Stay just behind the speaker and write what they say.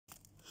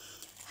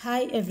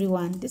Hi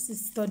everyone, this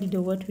is Study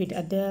the Word with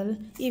Adele.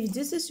 If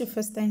this is your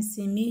first time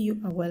seeing me, you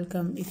are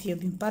welcome. If you have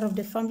been part of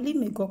the family,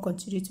 may God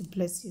continue to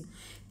bless you.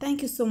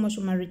 Thank you so much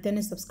for my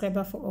returning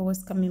subscriber for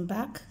always coming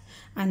back.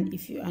 And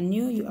if you are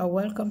new, you are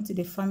welcome to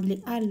the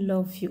family. I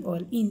love you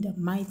all in the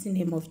mighty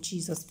name of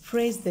Jesus.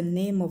 Praise the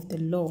name of the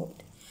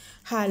Lord.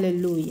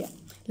 Hallelujah.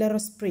 Let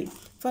us pray.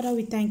 Father,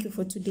 we thank you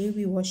for today.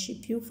 We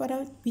worship you.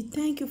 Father, we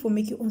thank you for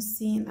making us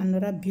see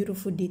another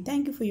beautiful day.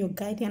 Thank you for your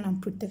guidance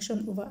and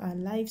protection over our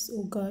lives,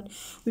 oh God.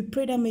 We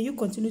pray that may you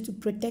continue to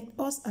protect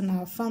us and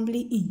our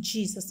family in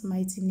Jesus'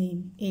 mighty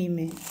name.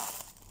 Amen.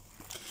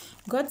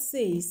 God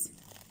says,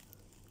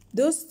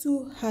 those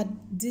two had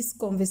this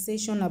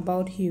conversation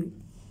about you.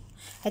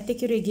 I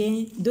take it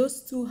again.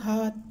 Those two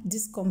had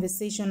this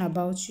conversation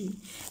about you.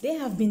 They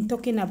have been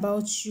talking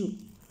about you.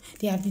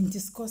 They have been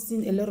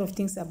discussing a lot of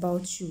things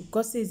about you.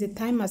 God says the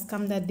time has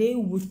come that they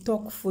will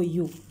talk for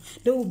you.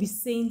 They will be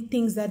saying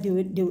things that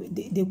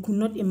they could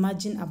not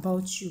imagine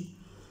about you.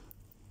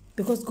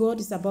 Because God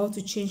is about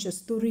to change your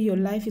story. Your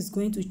life is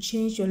going to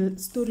change. Your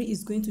story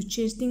is going to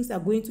change. Things are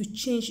going to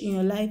change in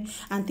your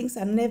life. And things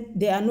are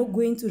they are not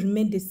going to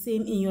remain the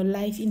same in your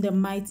life in the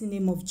mighty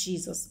name of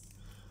Jesus.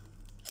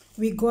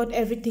 With God,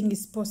 everything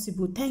is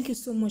possible. Thank you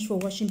so much for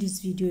watching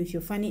this video. If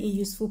you're finding it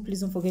useful,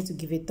 please don't forget to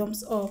give a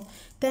thumbs up,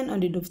 turn on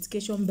the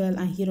notification bell,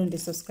 and hit on the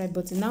subscribe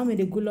button. Now may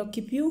the good Lord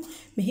keep you.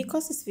 May He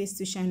cause His face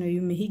to shine on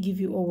you. May He give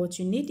you all what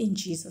you need in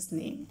Jesus'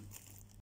 name.